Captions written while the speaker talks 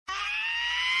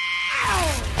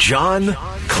John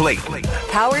Clayton.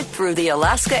 Powered through the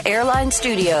Alaska Airlines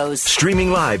Studios.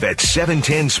 Streaming live at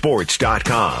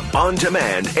 710sports.com. On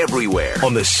demand everywhere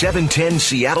on the 710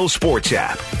 Seattle Sports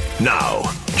app. Now,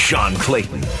 John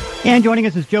Clayton. And joining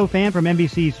us is Joe Fan from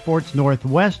NBC Sports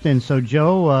Northwest. And so,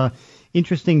 Joe,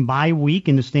 interesting bye week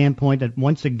in the standpoint that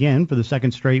once again, for the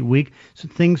second straight week,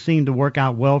 things seem to work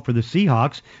out well for the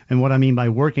Seahawks. And what I mean by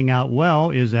working out well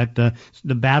is that the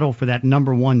battle for that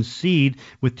number one seed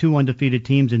with two undefeated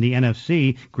teams in the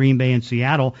NFC, Green Bay and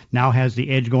Seattle, now has the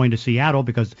edge going to Seattle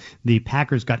because the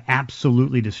Packers got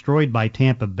absolutely destroyed by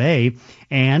Tampa Bay.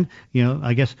 And, you know,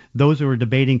 I guess those who are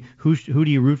debating who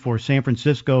do you root for, San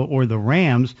Francisco or the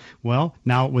Rams? Well,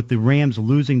 now with the Rams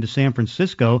losing to San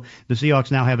Francisco, the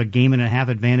Seahawks now have a game and a half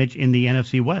advantage in the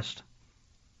NFC West.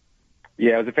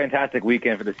 Yeah, it was a fantastic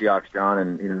weekend for the Seahawks, John,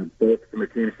 and both from a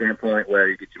team standpoint where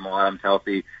you get Jamal Adams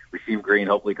healthy, Rasheem Green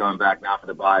hopefully coming back now for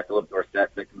the bye, Philip Dorsett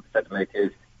set to make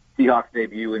his Seahawks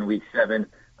debut in Week 7,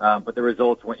 but the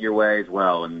results went your way as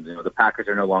well, and the Packers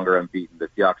are no longer unbeaten. The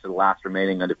Seahawks are the last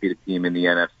remaining undefeated team in the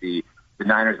NFC. The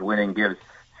Niners winning gives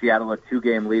Seattle a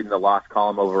 2-game lead in the loss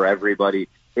column over everybody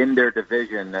in their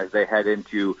division as they head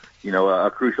into,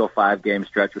 a crucial 5-game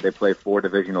stretch where they play 4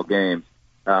 divisional games.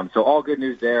 So all good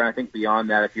news there. I think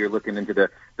beyond that, if you're looking into the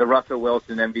Russell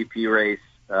Wilson MVP race,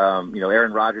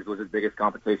 Aaron Rodgers was his biggest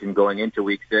competition going into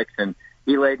Week 6, and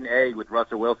he laid an egg with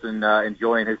Russell Wilson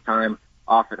enjoying his time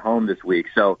off at home this week.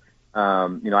 So,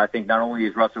 I think not only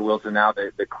is Russell Wilson now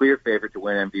the clear favorite to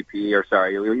win MVP,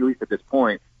 at least at this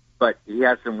point, but he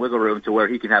has some wiggle room to where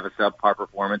he can have a subpar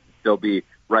performance and still be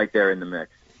right there in the mix.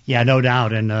 Yeah, no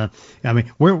doubt. And,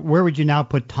 where would you now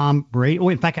put Tom Brady? Oh,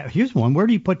 in fact, here's one. Where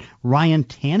do you put Ryan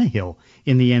Tannehill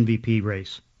in the MVP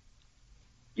race?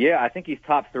 Yeah, I think he's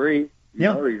top 3. He's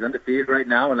undefeated right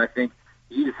now, and I think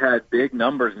he's had big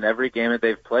numbers in every game that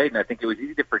they've played. And I think it was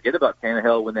easy to forget about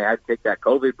Tannehill when they had to take that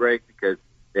COVID break because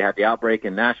they had the outbreak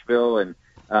in Nashville. And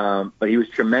but he was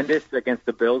tremendous against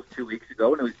the Bills 2 weeks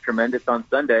ago, and he was tremendous on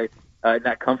Sunday in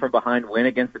that come-from-behind win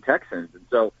against the Texans. And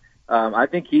so I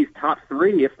think he's top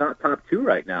 3, if not top 2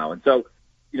 right now. And so,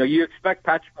 you expect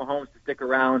Patrick Mahomes to stick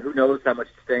around. Who knows how much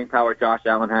staying power Josh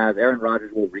Allen has. Aaron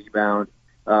Rodgers will rebound.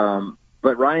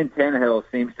 But Ryan Tannehill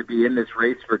seems to be in this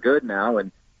race for good now,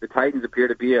 and the Titans appear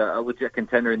to be a legit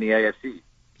contender in the AFC.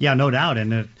 Yeah, no doubt,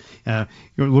 and it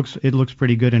looks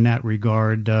pretty good in that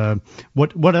regard.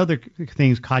 What other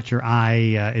things caught your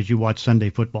eye as you watch Sunday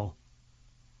football?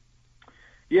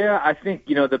 Yeah, I think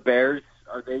the Bears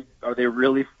are they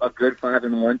really a good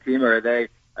 5-1 team, or are they,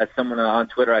 as someone on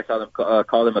Twitter I saw them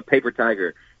call them a paper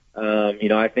tiger?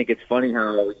 I think it's funny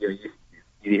how you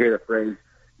hear the phrase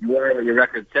 "you are what your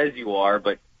record says you are,"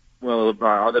 but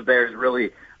are the Bears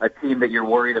really a team that you're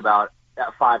worried about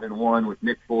at 5-1 with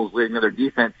Nick Foles leading? Their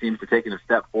defense seems to have taken a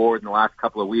step forward in the last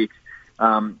couple of weeks. But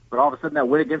all of a sudden that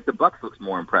win against the Bucs looks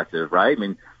more impressive, right? I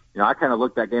mean, I kind of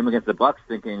looked at that game against the Bucs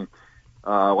thinking,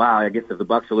 wow, I guess if the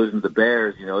Bucs are losing to the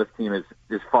Bears, this team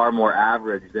is far more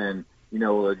average than,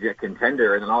 a legit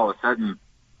contender. And then all of a sudden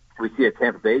we see a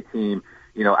Tampa Bay team,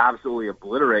 absolutely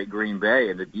obliterate Green Bay,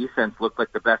 and the defense looked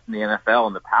like the best in the NFL,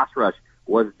 and the pass rush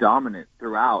was dominant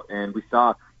throughout. And we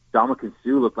saw Ndamukong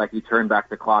Suh looked like he turned back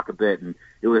the clock a bit, and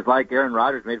it was like Aaron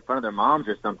Rodgers made fun of their moms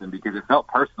or something because it felt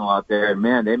personal out there, and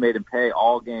man, they made him pay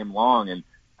all game long. And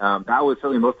that was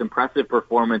certainly the most impressive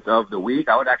performance of the week.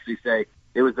 I would actually say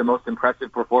it was the most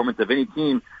impressive performance of any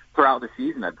team throughout the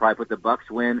season. I'd probably put the Bucs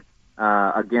win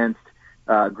against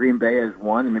Green Bay as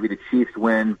one, and maybe the Chiefs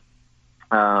win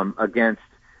against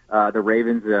the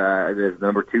Ravens as the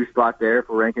number 2 spot there if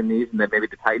we're ranking these, and then maybe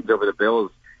the Titans over the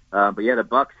Bills. But yeah, the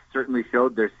Bucs certainly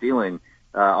showed their ceiling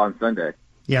on Sunday.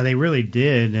 Yeah, they really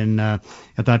did, and I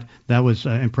thought that was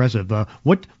impressive.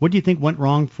 What do you think went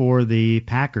wrong for the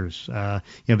Packers?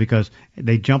 Because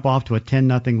they jump off to a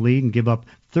 10-0 lead and give up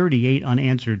 38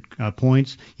 unanswered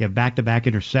points. You have back-to-back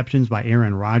interceptions by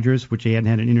Aaron Rodgers, which he hadn't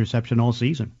had an interception all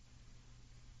season.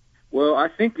 Well, I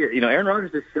think Aaron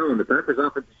Rodgers has shown, the Packers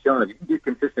offense has shown, if you can get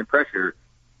consistent pressure,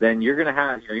 then you're going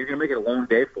to make it a long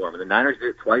day for them. And the Niners did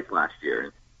it twice last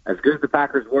year. As good as the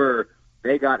Packers were,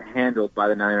 they got handled by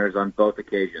the Niners on both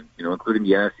occasions, including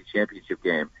the NFC Championship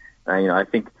game. I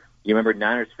think you remember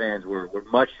Niners fans were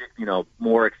much,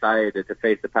 more excited to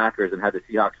face the Packers and had the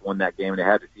Seahawks won that game, and they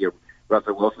had to see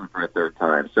Russell Wilson for a third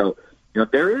time. So,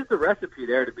 there is the recipe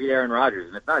there to beat Aaron Rodgers,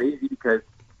 and it's not easy because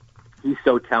he's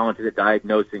so talented at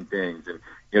diagnosing things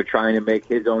and, trying to make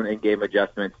his own in-game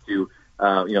adjustments to,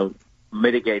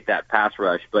 mitigate that pass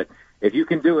rush. But if you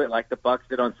can do it like the Bucs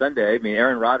did on Sunday, I mean,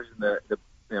 Aaron Rodgers and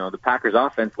the Packers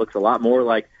offense looks a lot more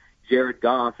like Jared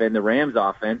Goff and the Rams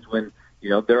offense when,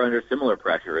 they're under similar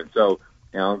pressure. And so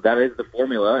that is the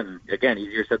formula. And again,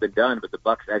 easier said than done, but the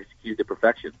Bucs execute to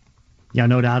perfection. Yeah,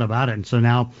 no doubt about it. And so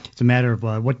now it's a matter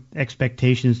of what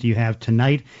expectations do you have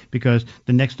tonight, because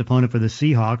the next opponent for the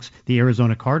Seahawks, the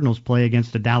Arizona Cardinals, play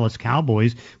against the Dallas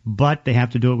Cowboys, but they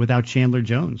have to do it without Chandler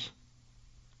Jones.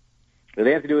 So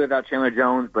they have to do it without Chandler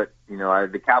Jones, but,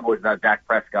 the Cowboys without Dak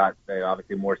Prescott, they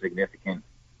obviously more significant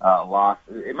loss.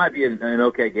 It might be an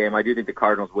okay game. I do think the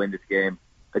Cardinals win this game.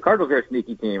 The Cardinals are a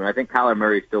sneaky team, and I think Kyler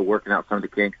Murray is still working out some of the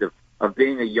kinks of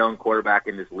being a young quarterback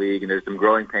in this league, and there's some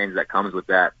growing pains that comes with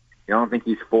that. I don't think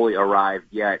he's fully arrived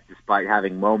yet, despite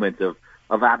having moments of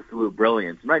absolute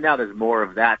brilliance. Right now, there's more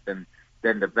of that than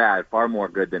the bad, far more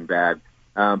good than bad.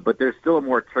 But there's still a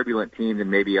more turbulent team than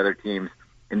maybe other teams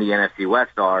in the NFC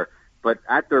West are. But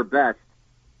at their best,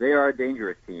 they are a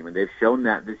dangerous team, and they've shown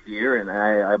that this year. And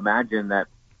I imagine that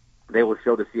they will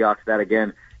show the Seahawks that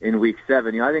again in Week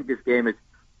 7. I think this game is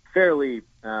fairly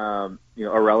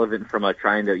irrelevant from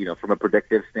from a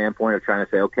predictive standpoint of trying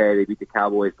to say, okay, they beat the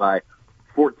Cowboys by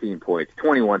 14 points,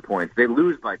 21 points. They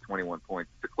lose by 21 points.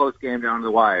 It's a close game down to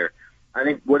the wire. I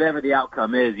think whatever the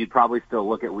outcome is, you'd probably still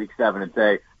look at Week 7 and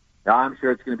say, I'm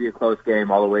sure it's going to be a close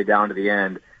game all the way down to the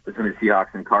end between the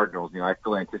Seahawks and Cardinals. I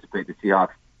still anticipate the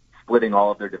Seahawks splitting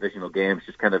all of their divisional games.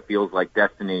 Just kind of feels like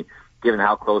destiny, given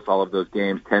how close all of those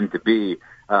games tend to be.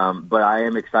 But I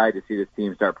am excited to see this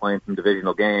team start playing some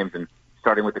divisional games, and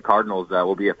starting with the Cardinals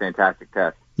will be a fantastic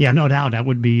test. Yeah, no doubt. That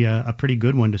would be a pretty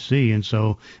good one to see. And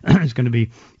so it's going to be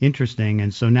interesting.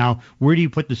 And so now, where do you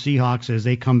put the Seahawks as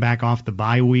they come back off the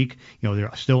bye week?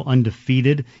 They're still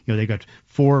undefeated. They got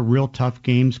 4 real tough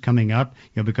games coming up,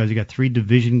 because you got 3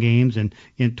 division games. And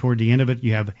toward the end of it,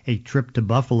 you have a trip to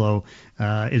Buffalo.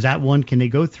 Is that one? Can they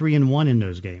go 3-1 in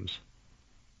those games?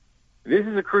 This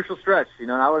is a crucial stretch.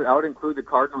 I would include the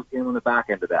Cardinals game on the back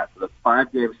end of that. So the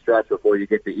 5-game stretch before you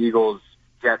get the Eagles,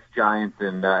 Jets, Giants,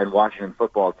 and Washington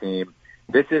football team.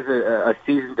 This is a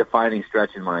season-defining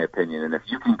stretch, in my opinion. And if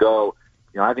you can go,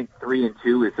 I think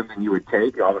 3-2 is something you would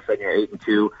take. All of a sudden, you're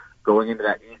 8-2 going into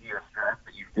that easier stretch,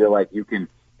 but you feel like you can,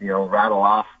 rattle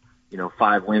off,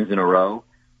 5 wins in a row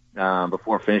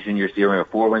before finishing your season, or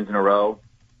 4 wins in a row.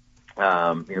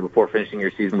 Before finishing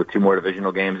your season with 2 more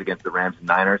divisional games against the Rams and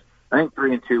Niners. I think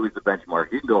 3-2 is the benchmark.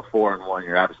 If you can go 4-1,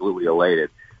 you're absolutely elated.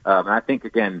 And I think,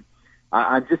 again,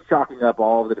 I'm just chalking up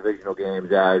all of the divisional games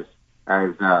as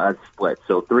split.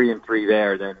 So 3-3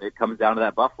 there. Then it comes down to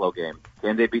that Buffalo game.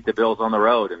 Can they beat the Bills on the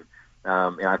road? And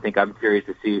I think I'm curious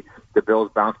to see the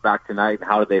Bills bounce back tonight and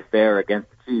how do they fare against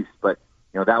the Chiefs. But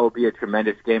that will be a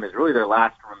tremendous game. It's really their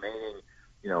last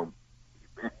remaining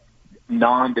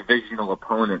non-divisional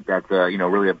opponent. That's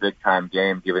really a big time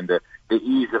game given the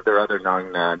ease of their other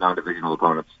non-divisional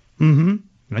opponents. Mm-hmm.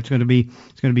 It's going to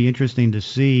be interesting to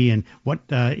see. And what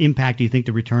impact do you think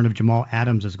the return of Jamal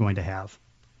Adams is going to have?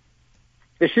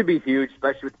 It should be huge,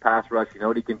 especially with the pass rush. You know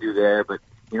what he can do there. But,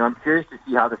 I'm curious to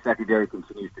see how the secondary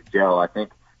continues to gel. I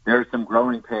think there are some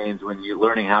growing pains when you're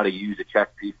learning how to use a chess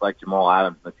piece like Jamal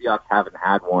Adams. The Seahawks haven't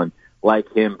had one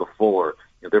like him before.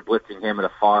 They're blitzing him at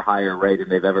a far higher rate than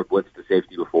they've ever blitzed the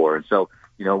safety before. And so,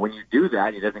 when you do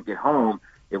that, he doesn't get home,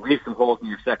 it leaves some holes in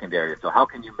your secondary. So how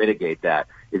can you mitigate that?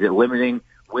 Is it limiting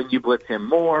when you blitz him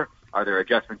more? Are there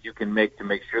adjustments you can make to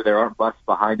make sure there aren't busts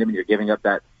behind him and you're giving up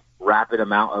that rapid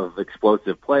amount of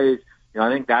explosive plays? I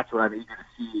think that's what I'm eager to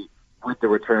see with the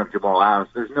return of Jamal Adams.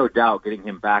 There's no doubt getting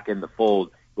him back in the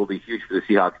fold will be huge for the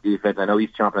Seahawks defense. I know he's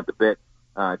chomping at the bit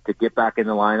to get back in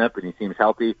the lineup, and he seems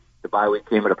healthy. The bye week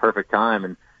came at a perfect time,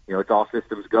 and it's all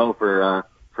systems go for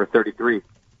 33.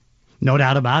 No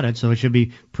doubt about it. So it should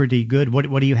be pretty good.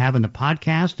 What do you have in the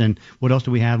podcast, and what else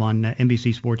do we have on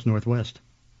NBC Sports Northwest?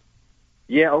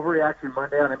 Yeah, Overreaction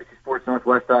Monday on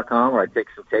NBCSportsNorthwest.com, where I take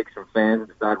some takes from fans and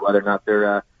decide whether or not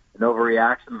they're an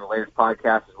overreaction. And the latest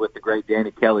podcast is with the great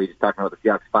Danny Kelly, just talking about the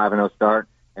Seahawks 5-0 start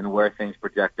and where things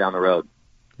project down the road.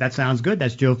 That sounds good.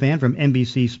 That's Joe Fan from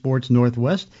NBC Sports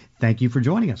Northwest. Thank you for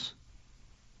joining us.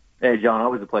 Hey, John,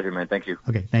 always a pleasure, man. Thank you.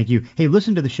 Okay, thank you. Hey,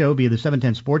 listen to the show via the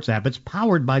 710 Sports app. It's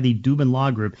powered by the Dubin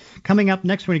Law Group. Coming up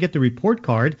next, we're going to get the report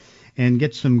card and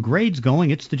get some grades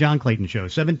going. It's the John Clayton Show,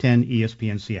 710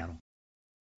 ESPN Seattle.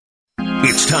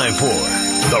 It's time for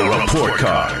the Report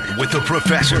Card with the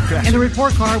Professor. And the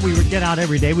Report Card, we get out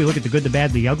every day. We look at the good, the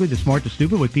bad, the ugly, the smart, the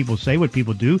stupid, what people say, what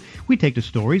people do. We take the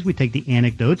stories, we take the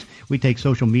anecdotes, we take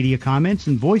social media comments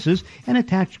and voices and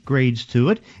attach grades to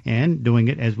it. And doing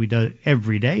it as we do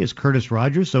every day is Curtis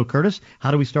Rogers. So, Curtis, how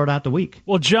do we start out the week?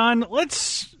 Well, John,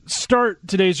 let's start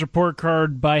today's report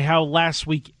card by how last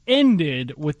week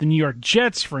ended with the New York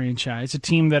Jets franchise, a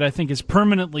team that I think is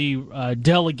permanently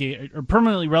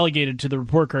relegated to the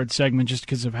report card segment just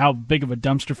because of how big of a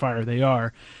dumpster fire they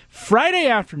are. Friday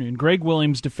afternoon, Greg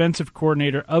Williams, defensive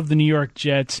coordinator of the New York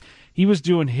Jets, he was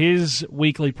doing his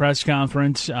weekly press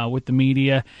conference with the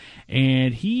media,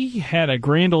 and he had a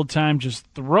grand old time just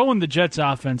throwing the Jets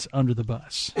offense under the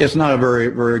bus. It's not a very,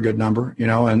 very good number,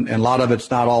 and a lot of it's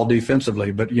not all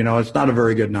defensively, but, it's not a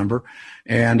very good number.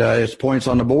 And it's points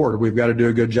on the board. We've got to do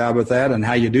a good job with that, and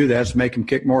how you do that is make them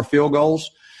kick more field goals.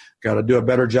 Got to do a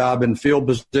better job in field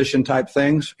position type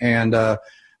things. And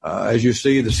as you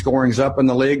see, the scoring's up in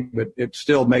the league, but it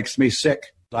still makes me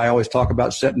sick. I always talk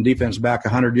about setting defense back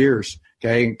 100 years,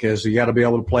 okay, because you got to be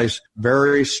able to place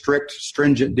very strict,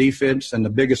 stringent defense, and the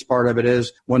biggest part of it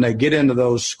is when they get into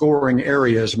those scoring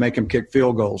areas, make them kick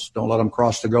field goals. Don't let them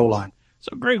cross the goal line.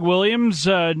 So Greg Williams,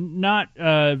 not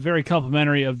very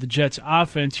complimentary of the Jets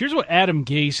offense. Here's what Adam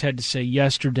Gase had to say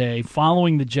yesterday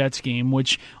following the Jets game,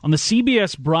 which on the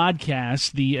CBS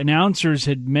broadcast, the announcers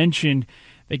had mentioned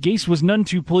that Gase was none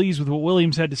too pleased with what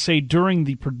Williams had to say during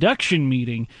the production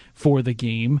meeting for the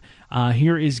game.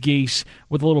 Here is Gase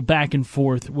with a little back and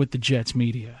forth with the Jets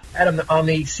media. Adam, on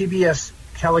the CBS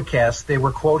telecast, they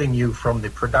were quoting you from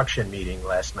the production meeting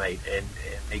last night, and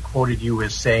they quoted you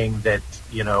as saying that,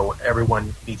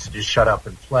 everyone needs to just shut up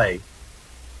and play.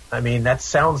 I mean, that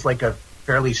sounds like a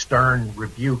fairly stern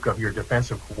rebuke of your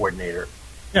defensive coordinator.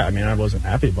 Yeah, I wasn't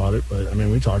happy about it, but,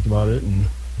 we talked about it, and,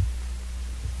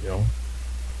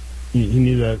 he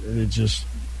knew that it just,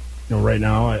 right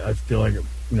now I feel like,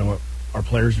 our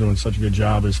players are doing such a good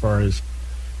job as far as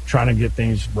trying to get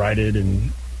things righted,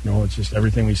 and, it's just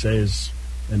everything we say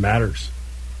it matters,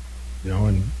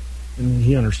 and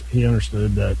he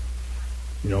understood that,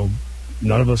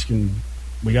 none of us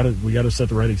we got to set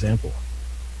the right example.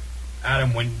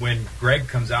 Adam, when Greg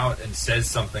comes out and says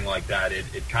something like that, it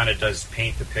kind of does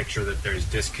paint the picture that there's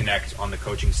disconnect on the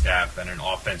coaching staff and an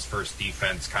offense first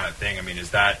defense kind of thing.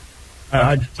 Is that...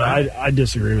 I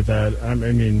disagree with that. I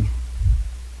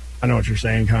know what you're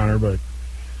saying, Connor, but,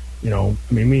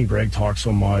 me and Greg talk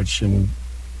so much, and,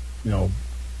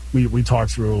 we talk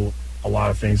through a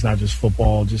lot of things, not just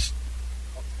football,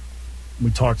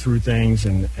 we talk through things,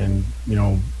 and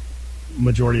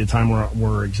majority of the time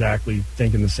we're exactly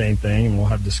thinking the same thing, and we'll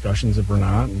have discussions if we're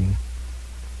not, and,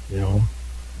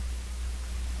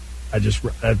 I just,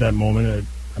 at that moment,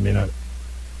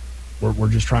 we're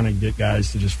just trying to get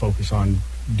guys to just focus on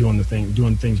doing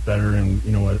things better, and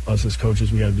us as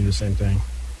coaches, we got to do the same thing.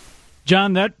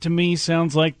 John, that to me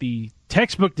sounds like the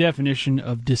textbook definition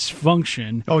of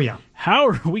dysfunction. Oh yeah. How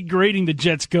are we grading the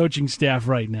Jets coaching staff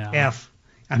right now? F.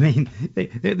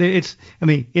 It's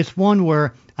one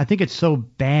where I think it's so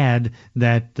bad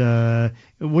that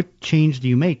what change do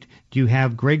you make? Do you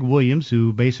have Greg Williams,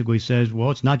 who basically says,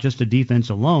 well, it's not just the defense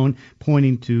alone,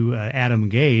 pointing to Adam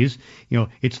Gase.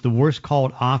 It's the worst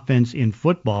called offense in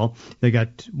football. They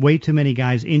got way too many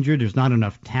guys injured. There's not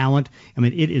enough talent.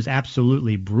 It is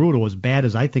absolutely brutal, as bad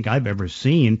as I think I've ever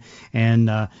seen. And,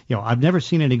 I've never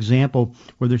seen an example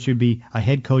where there should be a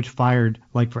head coach fired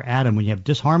like for Adam, when you have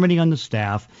disharmony on the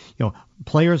staff,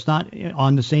 players not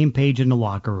on the same page in the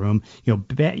locker room,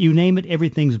 you name it,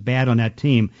 everything's bad on that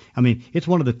team. It's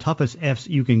one of the toughest Fs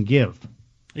you can give.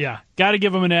 Yeah, got to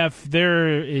give them an F.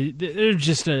 They're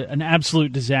just an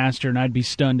absolute disaster, and I'd be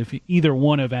stunned if either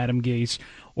one of Adam Gase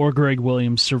or Greg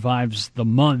Williams survives the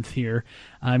month here.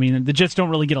 The Jets don't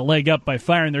really get a leg up by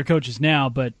firing their coaches now,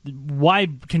 but why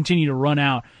continue to run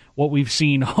out what we've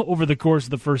seen over the course of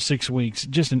the first 6 weeks?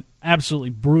 Just an absolutely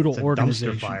brutal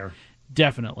organization. Dumpster fire.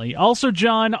 Definitely. Also,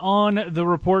 John, on the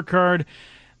report card,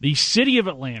 the city of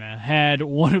Atlanta had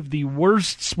one of the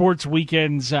worst sports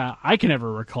weekends I can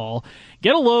ever recall.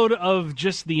 Get a load of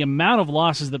just the amount of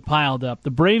losses that piled up.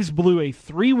 The Braves blew a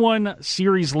 3-1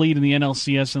 series lead in the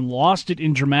NLCS and lost it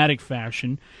in dramatic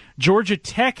fashion. Georgia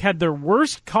Tech had their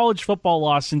worst college football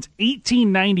loss since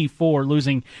 1894,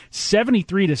 losing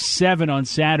 73-7 on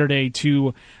Saturday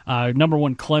to number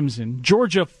 1 Clemson.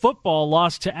 Georgia football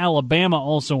lost to Alabama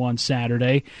also on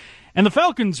Saturday. And the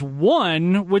Falcons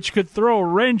won, which could throw a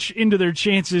wrench into their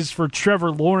chances for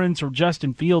Trevor Lawrence or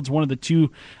Justin Fields, one of the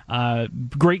two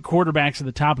great quarterbacks at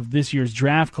the top of this year's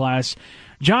draft class.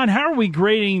 John, how are we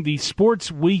grading the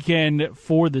sports weekend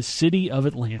for the city of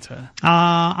Atlanta?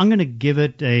 I'm going to give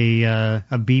it a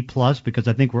B+ because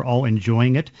I think we're all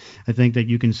enjoying it. I think that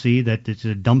you can see that it's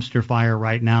a dumpster fire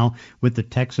right now with the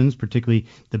Texans, particularly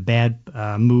the bad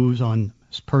moves on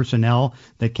personnel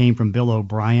that came from Bill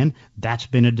O'Brien. That's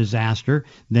been a disaster.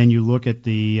 Then you look at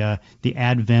the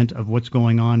advent of what's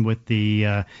going on with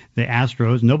the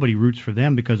Astros. Nobody roots for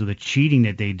them because of the cheating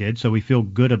that they did, so we feel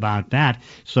good about that.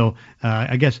 So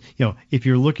I guess, if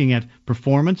you're looking at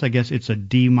performance, I guess it's a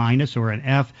D- or an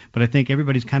F, but I think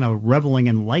everybody's kind of reveling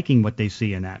and liking what they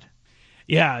see in that.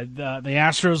 Yeah, the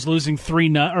Astros losing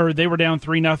 3-0, or they were down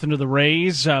 3-0 to the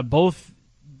Rays. In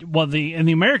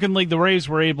the American League, the Rays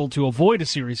were able to avoid a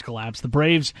series collapse. The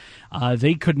Braves,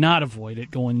 they could not avoid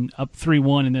it, going up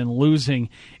 3-1 and then losing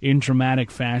in dramatic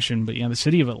fashion. But the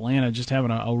city of Atlanta just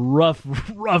having a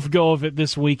rough go of it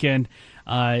this weekend.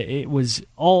 It was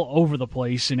all over the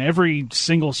place in every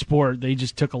single sport. They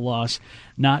just took a loss.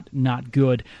 Not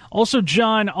good. Also,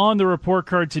 John, on the report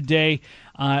card today,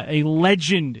 a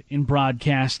legend in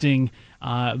broadcasting,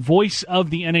 voice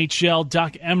of the NHL,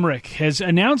 Doc Emrick, has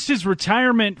announced his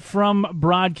retirement from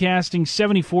broadcasting.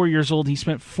 74 years old. He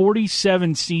spent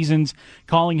 47 seasons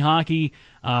calling hockey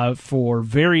for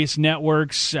various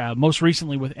networks, most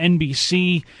recently with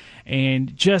NBC,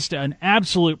 and just an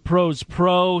absolute pro's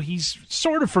pro. He's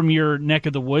sort of from your neck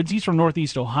of the woods. He's from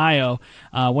Northeast Ohio,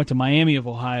 went to Miami of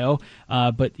Ohio.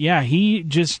 But yeah, he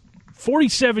just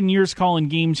 47 years calling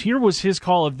games. Here was his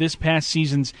call of this past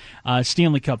season's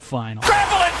Stanley Cup final.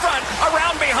 Scramble in front,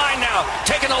 around behind now,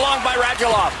 taken along by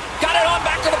Radulov. Got it on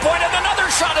back to the point, and another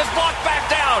shot is blocked back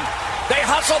down. They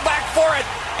hustle back for it,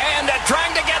 and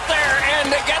trying to get there, and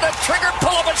get a trigger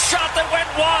pull of a shot that went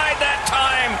wide that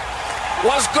time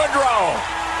was Goodrow.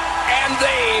 And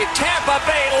the Tampa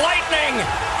Bay Lightning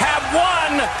have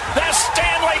won the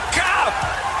Stanley Cup.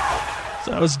 So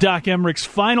that was Doc Emrick's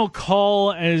final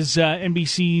call as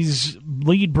NBC's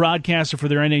lead broadcaster for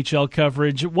their NHL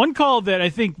coverage. One call that I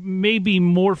think may be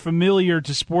more familiar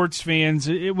to sports fans.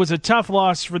 It was a tough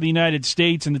loss for the United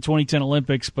States in the 2010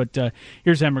 Olympics, but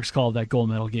here's Emrick's call of that gold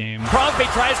medal game. Crosby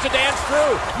tries to dance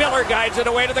through. Miller guides it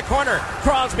away to the corner.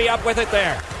 Crosby up with it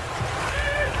there.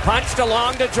 Punched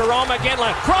along to Jerome again.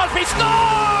 Crosby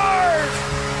scores!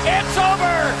 It's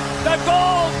over! The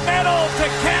gold medal to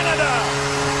Canada!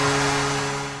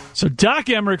 So Doc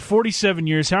Emrick, 47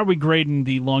 years. How are we grading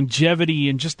the longevity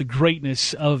and just the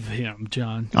greatness of him,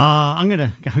 John? I'm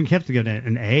gonna have to get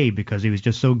an A because he was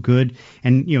just so good.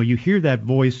 And you hear that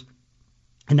voice,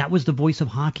 and that was the voice of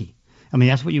hockey. I mean,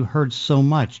 that's what you heard so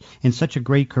much in such a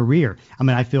great career. I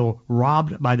mean, I feel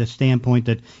robbed by the standpoint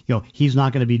that, he's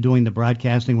not going to be doing the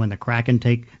broadcasting when the Kraken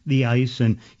take the ice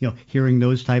and, hearing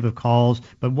those type of calls.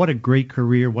 But what a great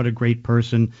career, what a great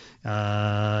person,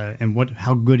 and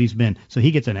how good he's been. So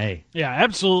he gets an A. Yeah,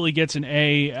 absolutely gets an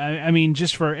A. I mean,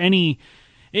 just for any...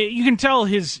 You can tell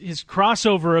his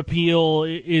crossover appeal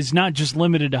is not just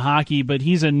limited to hockey, but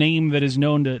he's a name that is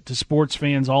known to sports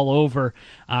fans all over.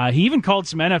 He even called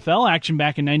some NFL action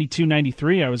back in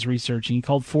 92-93, I was researching. He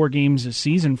called 4 games a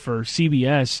season for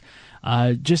CBS.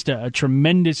 Just a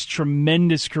tremendous,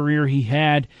 tremendous career he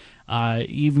had. He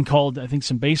even called, I think,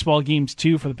 some baseball games,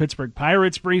 too, for the Pittsburgh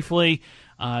Pirates briefly.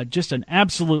 Just an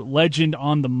absolute legend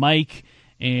on the mic.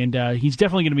 And he's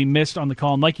definitely going to be missed on the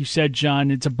call. And like you said, John,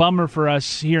 it's a bummer for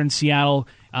us here in Seattle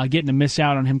getting to miss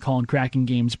out on him calling Kraken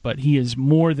games, but he has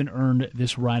more than earned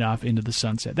this ride off into the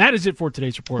sunset. That is it for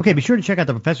today's report. Okay, be sure to check out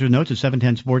the Professor's Notes at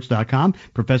 710sports.com.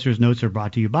 Professor's Notes are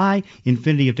brought to you by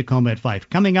Infinity of Tacoma at Fife.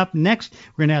 Coming up next,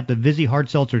 we're going to have the Vizzy Hard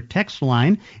Seltzer text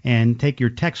line and take your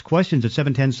text questions at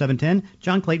 710-710.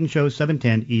 John Clayton Show,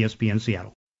 710 ESPN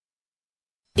Seattle.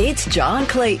 It's John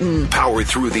Clayton. Powered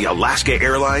through the Alaska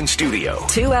Airlines studio.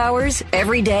 2 hours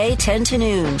every day, 10 to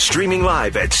noon. Streaming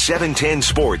live at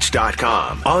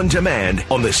 710sports.com. On demand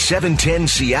on the 710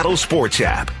 Seattle Sports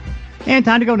app. And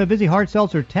time to go to Vizzy Hard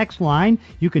Seltzer text line.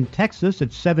 You can text us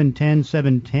at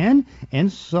 710-710. And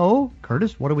so,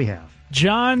 Curtis, what do we have?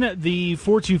 John, the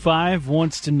 425,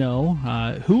 wants to know,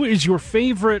 who is your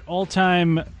favorite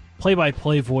all-time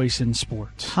play-by-play voice in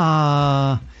sports?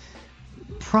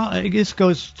 This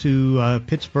goes to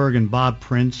Pittsburgh and Bob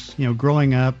Prince.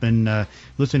 Growing up and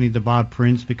listening to Bob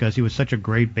Prince because he was such a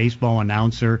great baseball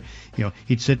announcer.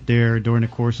 He'd sit there during the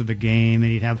course of a game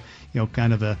and he'd have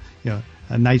kind of a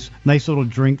nice little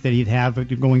drink that he'd have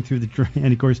going through the drink.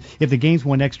 And of course, if the games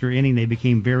went extra inning, they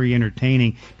became very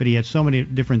entertaining. But he had so many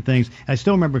different things. I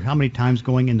still remember how many times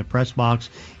going in the press box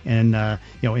and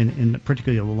in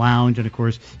particularly the lounge. And of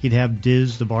course, he'd have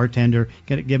Diz, the bartender,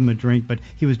 give him a drink. But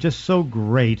he was just so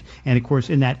great. And of course,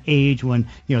 in that age when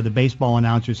the baseball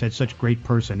announcers had such great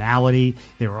personality,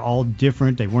 they were all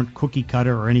different. They weren't cookie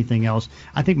cutter or anything else.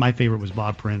 I think my favorite was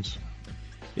Bob Prince.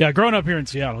 Yeah, growing up here in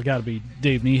Seattle, got to be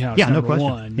Dave Niehaus. Yeah, number no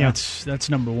question. One. That's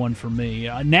number one for me.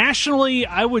 Nationally,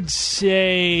 I would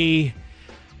say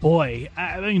Boy,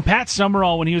 I mean, Pat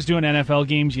Summerall, when he was doing NFL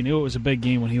games, you knew it was a big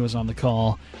game when he was on the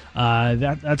call.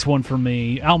 That's one for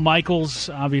me. Al Michaels,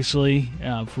 obviously,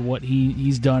 for what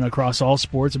he's done across all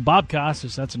sports. Bob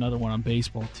Costas, that's another one on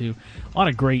baseball, too. A lot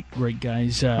of great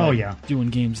guys doing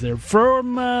games there.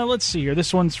 From, let's see here,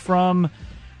 this one's from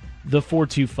the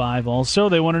 425 also.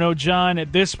 They want to know, John,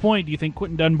 at this point, do you think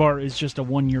Quentin Dunbar is just a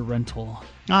one-year rental?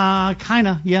 Kind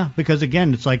of, yeah. Because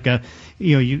again, it's like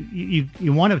you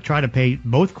want to try to pay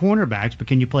both cornerbacks, but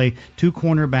can you play two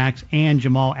cornerbacks and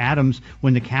Jamal Adams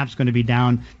when the cap's going to be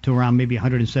down to around maybe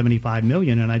 $175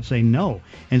 million? And I'd say no.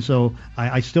 And so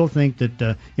I still think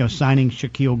that signing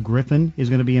Shaquille Griffin is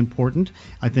going to be important.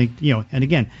 I think and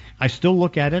again, I still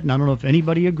look at it, and I don't know if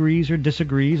anybody agrees or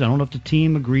disagrees. I don't know if the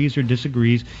team agrees or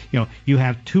disagrees. You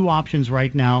have two options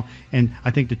right now, and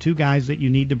I think the two guys that you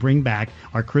need to bring back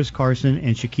are Chris Carson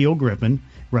and Shaquille Griffin,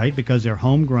 right? Because they're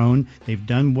homegrown, they've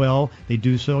done well, they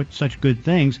do such good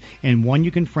things, and one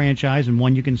you can franchise and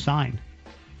one you can sign.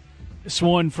 This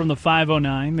one from the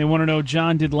 509. They want to know,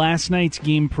 John, did last night's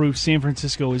game prove San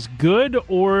Francisco is good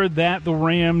or that the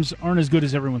Rams aren't as good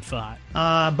as everyone thought?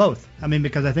 Both. I mean,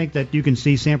 because I think that you can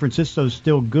see San Francisco's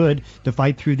still good to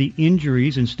fight through the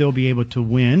injuries and still be able to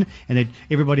win. And that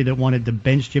everybody that wanted to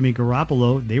bench Jimmy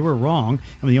Garoppolo, they were wrong.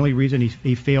 I mean, the only reason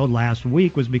he failed last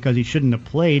week was because he shouldn't have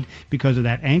played because of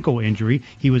that ankle injury.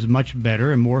 He was much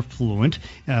better and more fluent.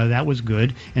 That was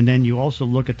good. And then you also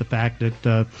look at the fact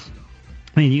that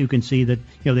you can see that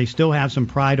they still have some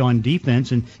pride on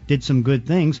defense and did some good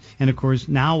things. And of course,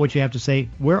 now what you have to say,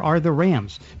 where are the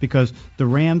Rams? Because the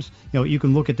Rams, you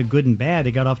can look at the good and bad.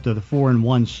 They got off to the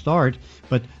 4-1 start,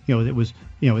 but it was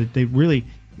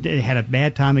they had a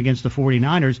bad time against the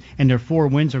 49ers, and their 4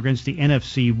 wins are against the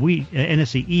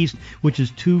NFC East, which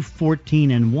is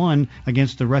 2-14-1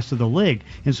 against the rest of the league.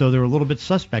 And so they're a little bit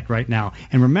suspect right now.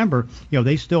 And remember,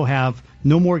 they still have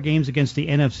no more games against the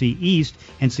NFC East,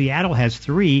 and Seattle has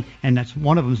 3, and that's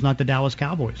one of them is not the Dallas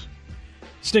Cowboys.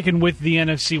 Sticking with the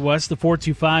NFC West, the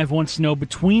 425 wants to know,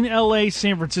 between L.A.,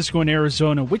 San Francisco, and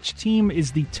Arizona, which team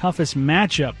is the toughest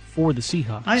matchup for the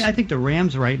Seahawks? I think the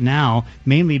Rams right now,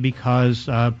 mainly because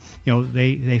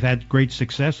they've had great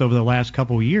success over the last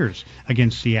couple of years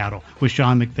against Seattle with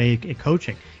Sean McVay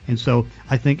coaching. And so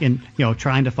I think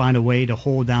trying to find a way to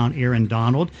hold down Aaron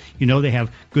Donald, they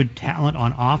have good talent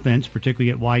on offense,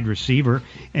 particularly at wide receiver,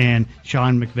 and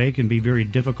Sean McVay can be very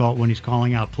difficult when he's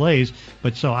calling out plays.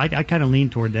 But so I kind of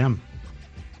lean toward them.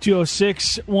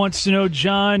 206 wants to know,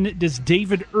 John, does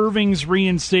David Irving's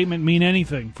reinstatement mean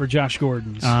anything for Josh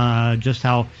Gordon's? Just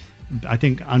how I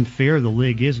think unfair the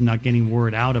league is not getting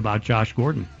word out about Josh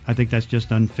Gordon. I think that's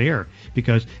just unfair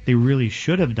because they really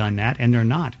should have done that, and they're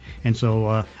not. And so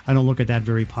I don't look at that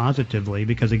very positively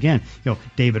because, again,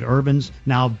 David Urban's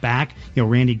now back.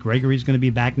 Randy Gregory's going to be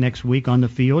back next week on the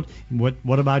field.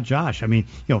 What about Josh? I mean,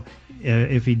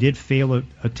 if he did fail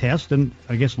a test, then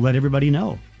I guess let everybody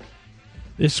know.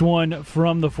 This one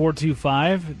from the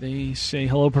 425, they say,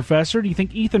 hello, Professor. Do you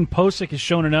think Ethan Posick has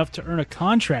shown enough to earn a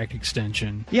contract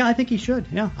extension? Yeah, I think he should.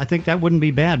 Yeah, I think that wouldn't be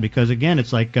bad because, again,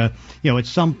 it's like, at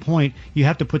some point you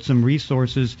have to put some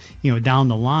resources, down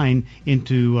the line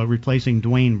into replacing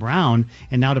Dwayne Brown.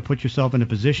 And now to put yourself in a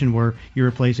position where you're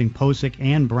replacing Posick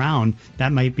and Brown,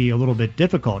 that might be a little bit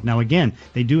difficult. Now, again,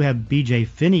 they do have B.J.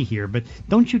 Finney here, but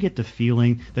don't you get the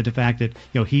feeling that the fact that,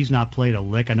 he's not played a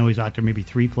lick, I know he's out there maybe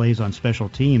 3 plays on special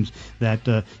teams,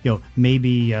 that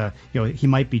maybe he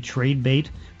might be trade bait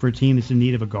for a team that's in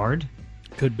need of a guard?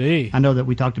 Could be. I know that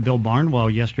we talked to Bill Barnwell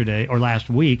yesterday or last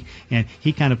week, and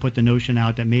he kind of put the notion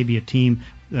out that maybe a team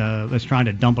that's trying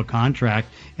to dump a contract,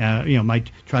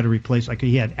 might try to replace, like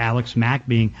he had Alex Mack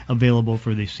being available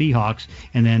for the Seahawks,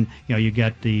 and then you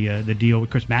get the deal with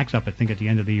Chris Mack's up, I think, at the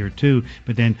end of the year too.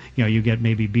 But then you get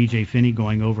maybe B.J. Finney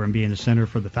going over and being the center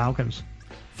for the Falcons.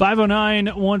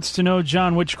 509 wants to know,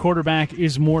 John, which quarterback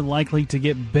is more likely to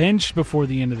get benched before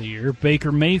the end of the year,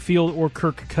 Baker Mayfield or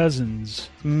Kirk Cousins?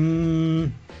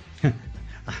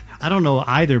 I don't know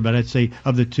either, but I'd say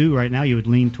of the two right now, you would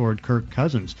lean toward Kirk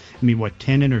Cousins. I mean,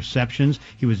 10 interceptions?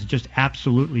 He was just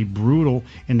absolutely brutal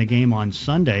in the game on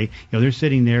Sunday. They're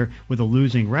sitting there with a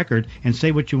losing record, and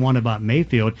say what you want about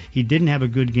Mayfield. He didn't have a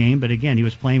good game, but again, he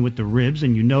was playing with the ribs,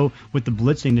 and with the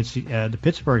blitzing that the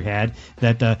Pittsburgh had,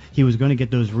 that he was going to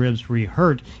get those ribs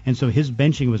re-hurt, and so his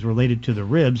benching was related to the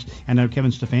ribs. And now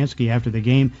Kevin Stefanski, after the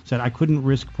game, said, I couldn't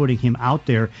risk putting him out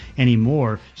there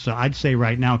anymore. So I'd say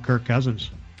right now, Kirk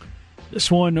Cousins. This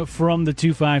one from the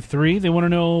 253. They want to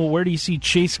know, where do you see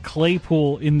Chase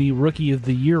Claypool in the Rookie of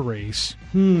the Year race?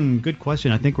 Good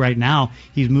question. I think right now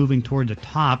he's moving toward the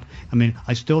top. I mean,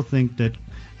 I still think that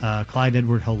Clyde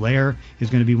Edwards-Helaire is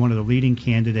going to be one of the leading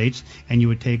candidates, and you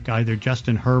would take either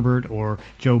Justin Herbert or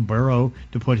Joe Burrow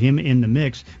to put him in the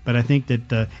mix. But I think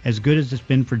that as good as it's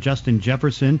been for Justin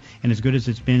Jefferson and as good as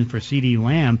it's been for CeeDee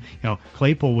Lamb,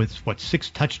 Claypool with 6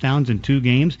 touchdowns in 2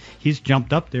 games, he's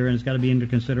jumped up there and it's got to be into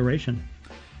consideration.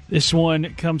 This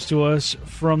one comes to us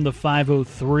from the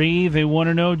 503. They want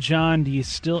to know, John, do you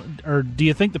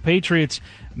think the Patriots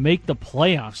make the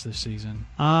playoffs this season?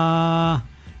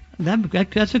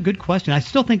 That's a good question. I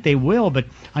still think they will, but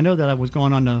I know that I was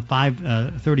going on the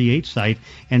 538 site,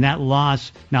 and that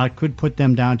loss now it could put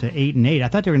them down to 8-8. I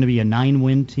thought they were going to be a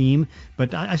 9-win team,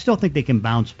 but I still think they can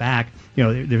bounce back.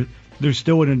 They're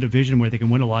still in a division where they can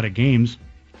win a lot of games.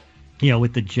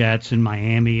 With the Jets and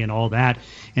Miami and all that,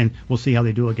 and we'll see how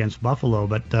they do against Buffalo.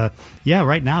 But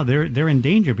right now they're in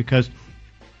danger because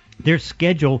their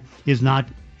schedule is not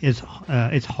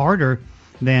it's harder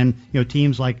than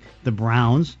teams like the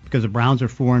Browns, because the Browns are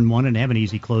 4-1 and have an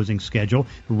easy closing schedule.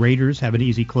 The Raiders have an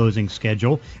easy closing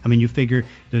schedule. I mean, you figure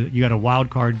that you got a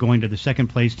wild card going to the second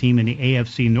place team in the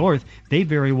AFC North. They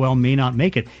very well may not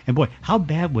make it. And boy, how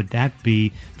bad would that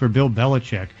be for Bill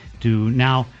Belichick to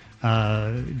now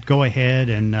go ahead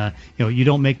and you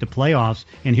don't make the playoffs,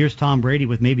 and here's Tom Brady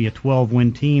with maybe a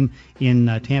 12-win team in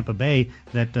Tampa Bay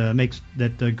that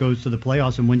goes to the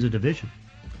playoffs and wins a division.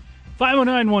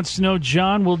 509 wants to know,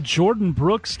 John, will Jordan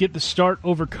Brooks get the start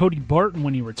over Cody Barton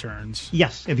when he returns?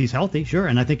 Yes, if he's healthy, sure,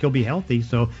 and I think he'll be healthy.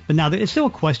 So, but now it's still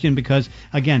a question because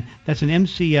again, that's an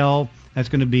MCL. That's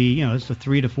going to be, it's a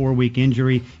 3 to 4 week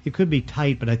injury. It could be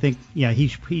tight, but I think,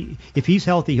 if he's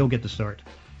healthy, he'll get the start.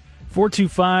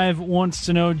 425 wants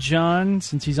to know, John,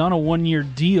 since he's on a 1-year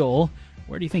deal,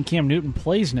 where do you think Cam Newton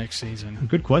plays next season?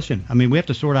 Good question. I mean, we have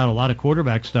to sort out a lot of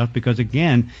quarterback stuff because,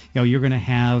 again, you're going to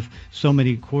have so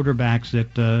many quarterbacks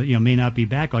that, may not be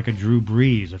back, like a Drew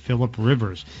Brees, a Phillip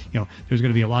Rivers. There's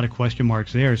going to be a lot of question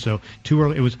marks there. So too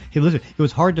early. It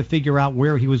was hard to figure out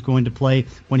where he was going to play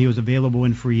when he was available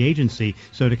in free agency.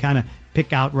 So to kind of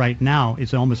pick out right now,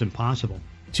 it's almost impossible.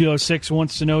 206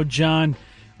 wants to know, John,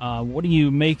 what do you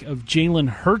make of Jalen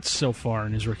Hurts so far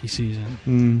in his rookie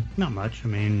season? Not much. I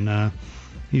mean,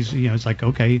 he's, it's like,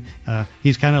 okay,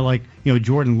 he's kind of like,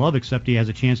 Jordan Love, except he has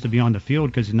a chance to be on the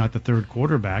field because he's not the third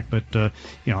quarterback. But,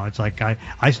 it's like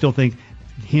I still think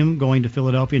him going to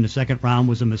Philadelphia in the second round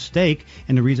was a mistake.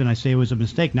 And the reason I say it was a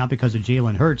mistake, not because of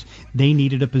Jalen Hurts, they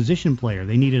needed a position player.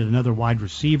 They needed another wide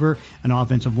receiver, an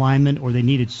offensive lineman, or they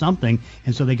needed something.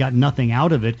 And so they got nothing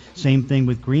out of it. Same thing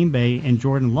with Green Bay and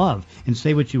Jordan Love. And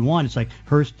say what you want, it's like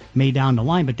Hurst may down the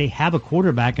line, but they have a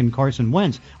quarterback in Carson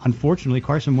Wentz. Unfortunately,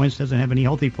 Carson Wentz doesn't have any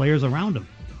healthy players around him.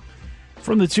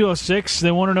 From the 206,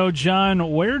 they want to know,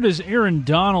 John, where does Aaron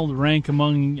Donald rank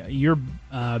among your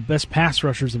best pass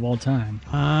rushers of all time?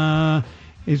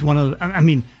 He's one of the, I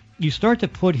mean, you start to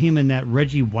put him in that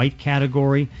Reggie White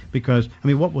category because,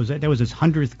 what was that? That was his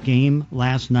 100th game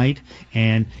last night,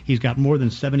 and he's got more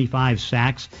than 75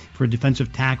 sacks for a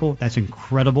defensive tackle. That's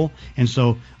incredible. And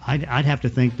so I'd have to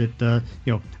think that,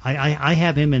 I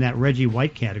have him in that Reggie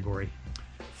White category.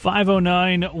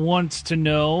 509 wants to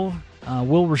know,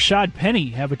 will Rashad Penny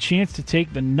have a chance to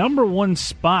take the number 1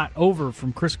 spot over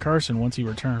from Chris Carson once he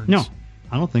returns? No,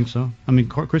 I don't think so. I mean,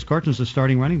 Chris Carson's the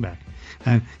starting running back.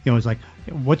 And, it's like,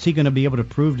 what's he going to be able to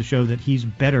prove to show that he's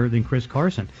better than Chris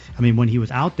Carson? I mean, when he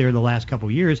was out there the last couple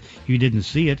of years, you didn't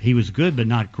see it. He was good, but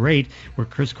not great, where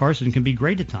Chris Carson can be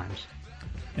great at times.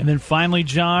 And then finally,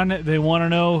 John, they want to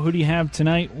know, who do you have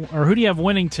tonight, or who do you have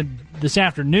winning this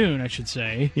afternoon, I should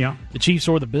say? Yeah. The Chiefs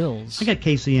or the Bills? I got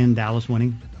KC and Dallas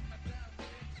winning.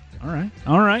 All right.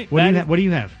 What do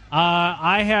you have?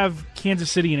 I have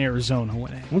Kansas City and Arizona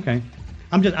winning. Okay.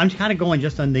 I'm kind of going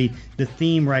just on the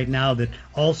theme right now that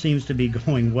all seems to be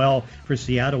going well for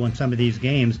Seattle in some of these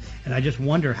games, and I just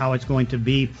wonder how it's going to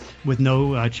be with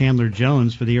no Chandler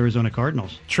Jones for the Arizona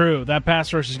Cardinals. True, that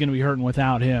pass rush is going to be hurting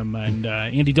without him, and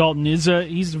Andy Dalton he's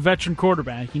a veteran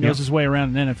quarterback. He knows his way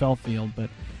around an NFL field, but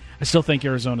I still think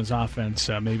Arizona's offense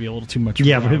maybe a little too much.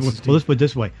 Yeah, but let's put it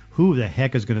this way: who the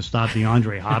heck is going to stop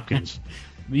DeAndre Hopkins?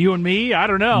 You and me? I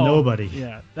don't know. Nobody.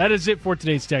 Yeah, that is it for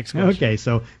today's text question. Okay,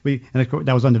 so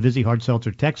that was on the Vizzy Hard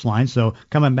Seltzer text line. So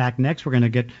coming back next, we're going to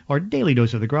get our daily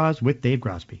dose of the Gros with Dave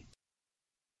Grosby.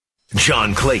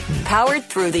 John Clayton. Powered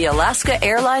through the Alaska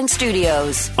Airlines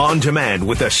Studios. On demand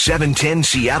with the 710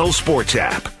 Seattle Sports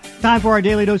app. Time for our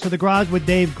Daily Dose of the Gros with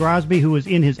Dave Grosby, who was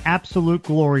in his absolute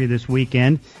glory this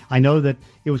weekend. I know that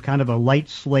it was kind of a light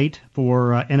slate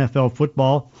for NFL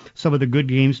football. Some of the good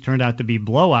games turned out to be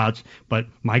blowouts, but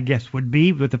my guess would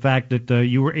be with the fact that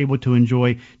you were able to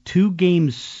enjoy two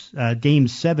game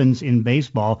sevens in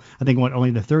baseball. I think only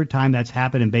the third time that's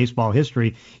happened in baseball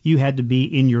history. You had to be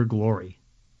in your glory.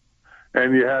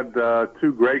 And you had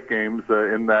two great games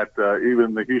in that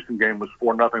even the Houston game was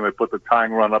 4-0. They put the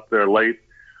tying run up there late.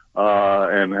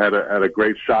 And had a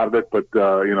great shot at it, but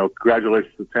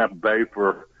congratulations to Tampa Bay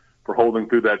for holding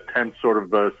through that tense sort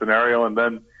of scenario. And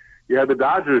then you had the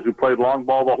Dodgers, who played long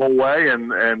ball the whole way and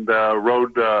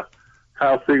rode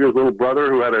Kyle Seager's little brother,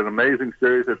 who had an amazing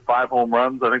series, hit 5 home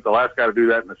runs. I think the last guy to do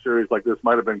that in a series like this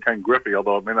might have been Ken Griffey,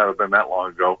 although it may not have been that long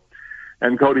ago.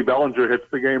 And Cody Bellinger hits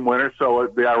the game winner. So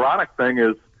the ironic thing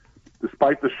is,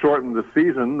 despite the shortened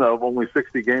season of only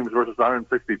 60 games versus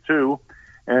 162,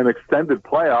 and extended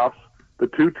playoffs, the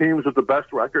two teams with the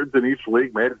best records in each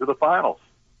league made it to the finals.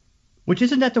 Which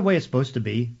isn't that the way it's supposed to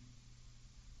be?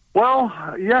 Well,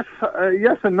 yes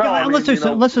and no. Yeah,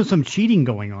 unless there's some cheating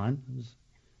going on.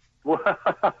 Well,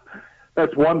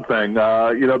 that's one thing.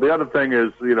 The other thing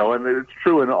is, and it's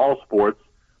true in all sports.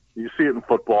 You see it in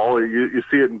football. You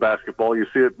see it in basketball. You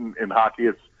see it in hockey.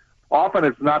 It's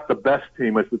not the best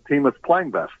team. It's the team that's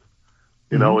playing best.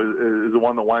 Is the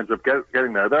one that winds up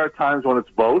getting there. There are times when it's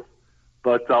both,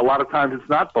 but a lot of times it's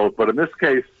not both. But in this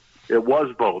case, it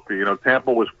was both.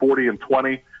 Tampa was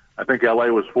 40-20. I think LA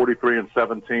was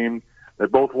 43-17. They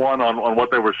both won on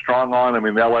what they were strong on. I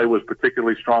mean, LA was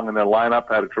particularly strong in their lineup,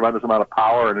 had a tremendous amount of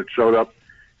power, and it showed up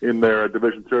in their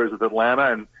division series with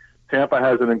Atlanta. And Tampa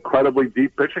has an incredibly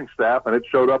deep pitching staff, and it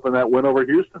showed up in that win over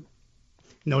Houston.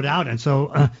 No doubt, and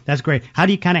so that's great. How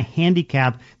do you kind of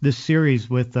handicap this series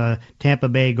with Tampa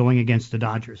Bay going against the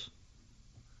Dodgers?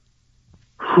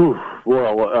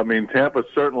 Well, I mean, Tampa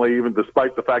certainly, even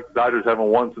despite the fact the Dodgers haven't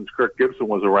won since Kirk Gibson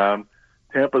was around,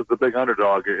 Tampa's the big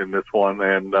underdog in this one,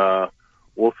 and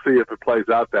we'll see if it plays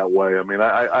out that way. I mean,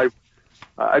 I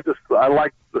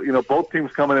like both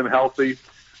teams coming in healthy.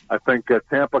 I think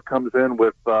Tampa comes in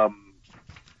with a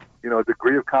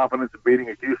degree of confidence in beating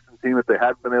a Houston team that they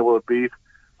hadn't been able to beat.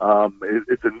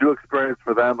 It's a new experience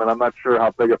for them, and I'm not sure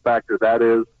how big a factor that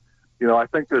is. I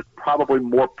think there's probably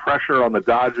more pressure on the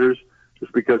Dodgers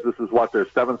just because this is their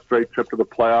 7th straight trip to the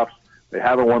playoffs. They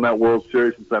haven't won that World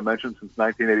Series, since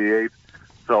 1988.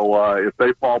 So if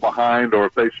they fall behind or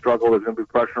if they struggle, there's going to be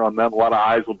pressure on them. A lot of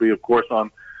eyes will be, of course,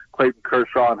 on Clayton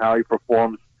Kershaw and how he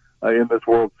performs in this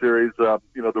World Series. The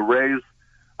Rays,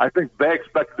 I think they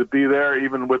expected to be there,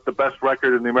 even with the best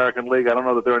record in the American League. I don't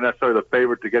know that they're necessarily the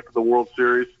favorite to get to the World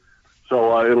Series.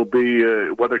 So it'll be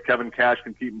whether Kevin Cash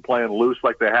can keep them playing loose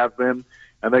like they have been.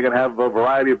 And they can have a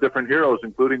variety of different heroes,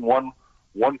 including one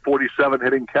 147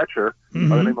 hitting catcher by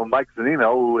the name of Mike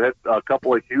Zunino, who hit a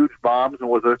couple of huge bombs and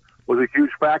was a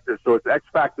huge factor. So it's X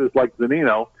factors like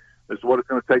Zunino is what it's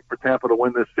going to take for Tampa to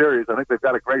win this series. I think they've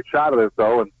got a great shot at it,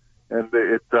 though, and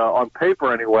it on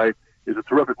paper anyway is a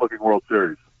terrific looking World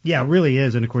Series. Yeah, it really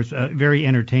is, and of course, very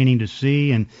entertaining to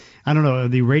see. And I don't know, are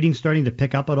the ratings starting to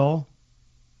pick up at all?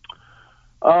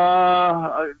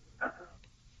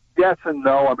 Yes and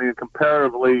no. I mean,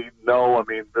 comparatively, no. I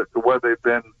mean, to where they've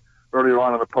been earlier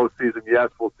on in the postseason,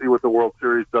 yes. We'll see what the World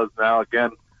Series does now.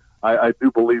 Again, I do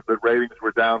believe that ratings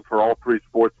were down for all three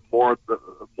sports, more of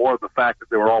the fact that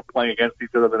they were all playing against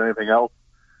each other than anything else.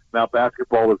 Now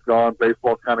basketball is gone.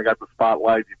 Baseball's kind of got the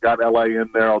spotlight. You've got LA in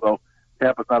there, although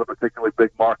Tampa's not a particularly big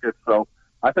market. So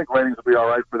I think ratings will be all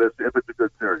right for this if it's a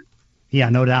good series. Yeah,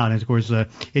 no doubt. And, of course,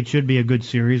 it should be a good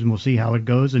series, and we'll see how it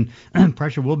goes. And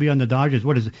pressure will be on the Dodgers.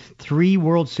 What is it, 3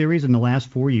 World Series in the last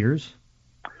 4 years?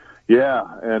 Yeah,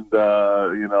 and,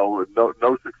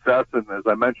 no success. And as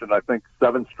I mentioned, I think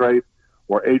 7 straight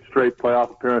or 8 straight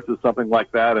playoff appearances, something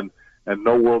like that, and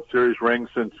no World Series ring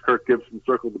since Kirk Gibson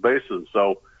circled the bases.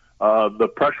 So the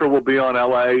pressure will be on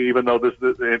L.A., even though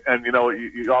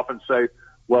you often say,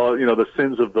 well, the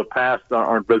sins of the past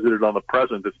aren't visited on the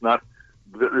present. It's not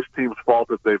this team's fault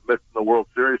that they've missed in the World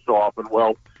Series so often.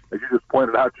 Well, as you just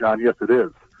pointed out, John, yes, it is.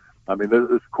 I mean,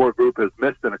 this core group has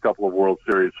missed in a couple of World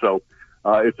Series. So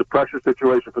it's a pressure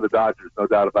situation for the Dodgers, no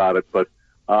doubt about it. But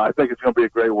I think it's going to be a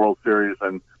great World Series,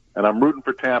 and I'm rooting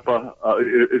for Tampa.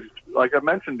 It's like I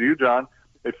mentioned to you, John,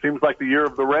 it seems like the year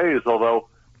of the Rays, although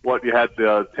you had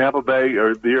Tampa Bay,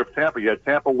 or the year of Tampa, you had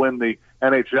Tampa win the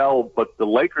NHL, but the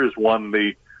Lakers won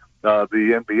the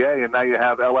NBA, and now you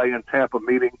have LA and Tampa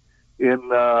meeting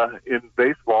in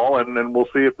baseball, and we'll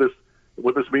see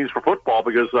what this means for football,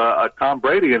 because Tom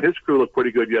Brady and his crew looked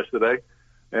pretty good yesterday.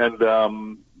 And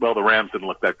well, the Rams didn't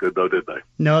look that good, though, did they?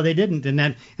 No, they didn't,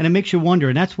 and it makes you wonder,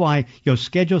 and that's why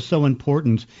schedule's so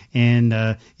important. And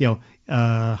in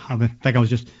fact, I was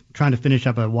just trying to finish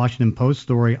up a Washington Post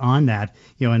story on that.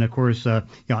 And of course,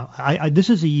 this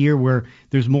is a year where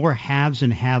there's more haves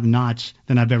and have-nots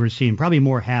than I've ever seen. Probably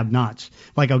more have-nots.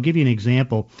 Like I'll give you an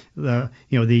example.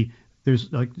 There's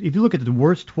if you look at the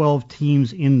worst 12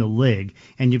 teams in the league,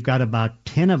 and you've got about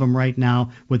 10 of them right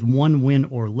now with one win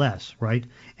or less, right?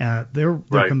 Their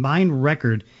combined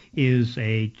record is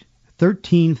a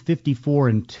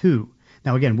 13-54-2.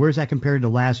 Now again, where's that compared to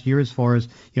last year as far as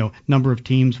number of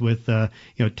teams with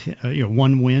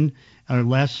one win or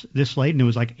less this late? And it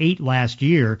was like 8 last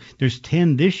year. There's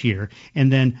 10 this year,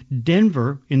 and then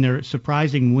Denver in their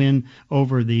surprising win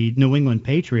over the New England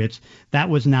Patriots. That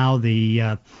was now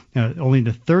the only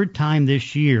the third time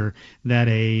this year that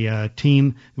a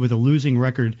team with a losing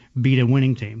record beat a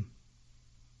winning team.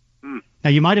 Now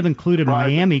you might have included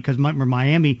Miami, because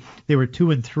Miami, they were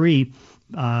 2-3.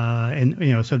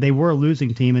 So they were a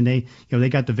losing team, and they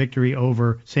got the victory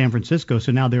over San Francisco.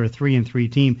 So now they're a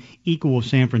 3-3 team, equal of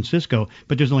San Francisco.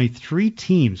 But there's only 3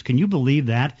 teams. Can you believe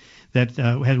that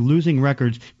had losing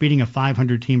records beating a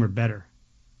 500 team or better?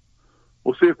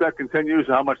 We'll see if that continues.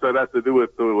 How much that has to do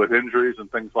with injuries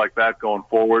and things like that going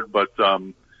forward. But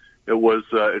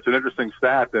it's an interesting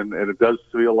stat, and it does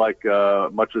feel like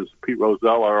much as Pete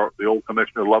Rozelle, the old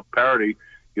commissioner, loved parity,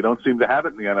 you don't seem to have it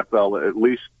in the NFL, at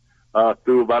least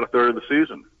through about a third of the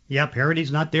season. Yeah,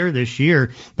 parity's not there this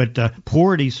year, but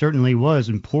parity certainly was,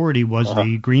 and parity was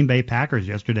the Green Bay Packers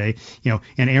yesterday.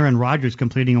 And Aaron Rodgers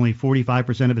completing only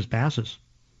 45% of his passes.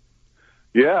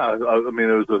 Yeah, I mean,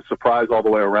 it was a surprise all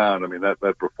the way around. I mean, that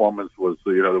performance was,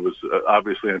 it was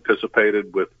obviously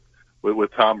anticipated with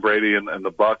Tom Brady and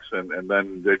the Bucs, and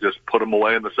then they just put them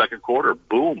away in the second quarter.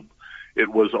 Boom, it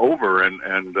was over,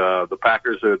 and the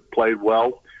Packers had played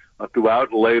well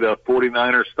throughout, laid a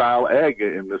 49er-style egg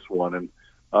in this one. And,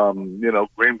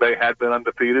 Green Bay had been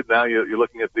undefeated. Now you're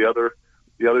looking at the other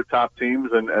top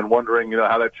teams and wondering,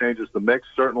 how that changes the mix.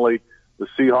 Certainly the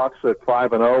Seahawks at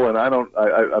 5-0, and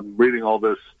I'm reading all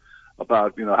this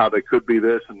about, how they could be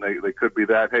this and they could be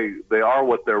that. Hey, they are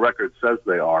what their record says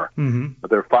they are. Mm-hmm. But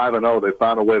they're 5-0. They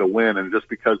found a way to win, and just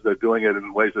because they're doing it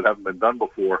in ways that haven't been done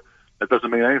before, that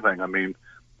doesn't mean anything. I mean,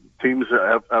 teams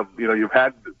have you've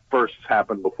had firsts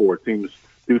happen before. Teams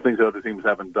do things that other teams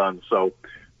haven't done. So,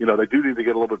 they do need to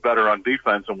get a little bit better on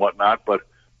defense and whatnot. But,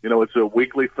 it's a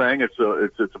weekly thing. It's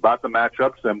about the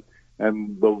matchups and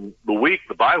the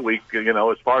bye week,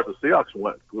 as far as the Seahawks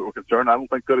were concerned, I don't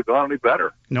think could have gone any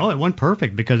better. No, it went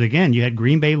perfect because, again, you had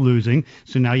Green Bay losing,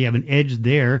 so now you have an edge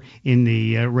there in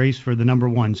the race for the number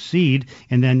 1 seed,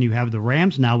 and then you have the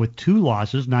Rams now with 2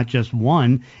 losses, not just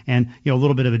 1, and, a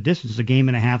little bit of a distance, a game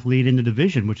and a half lead in the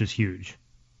division, which is huge.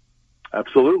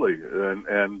 Absolutely,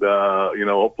 and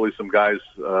hopefully some guys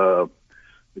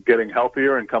getting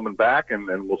healthier and coming back, and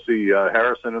we'll see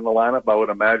Harrison in the lineup, I would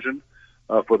imagine,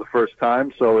 for the first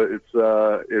time. So it's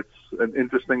an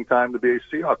interesting time to be a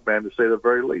Seahawks fan, to say the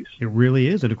very least. It really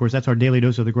is. And, of course, that's our Daily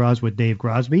Dose of the Gros with Dave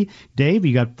Crosby. Dave,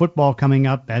 you got football coming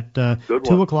up at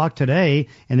 2 o'clock today,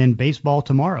 and then baseball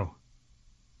tomorrow.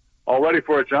 All ready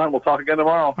for it, John. We'll talk again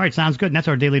tomorrow. All right, sounds good. And that's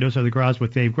our Daily Dose of the Gros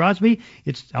with Dave Crosby.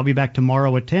 I'll be back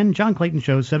tomorrow at 10. John Clayton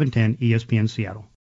Show, 710 ESPN Seattle.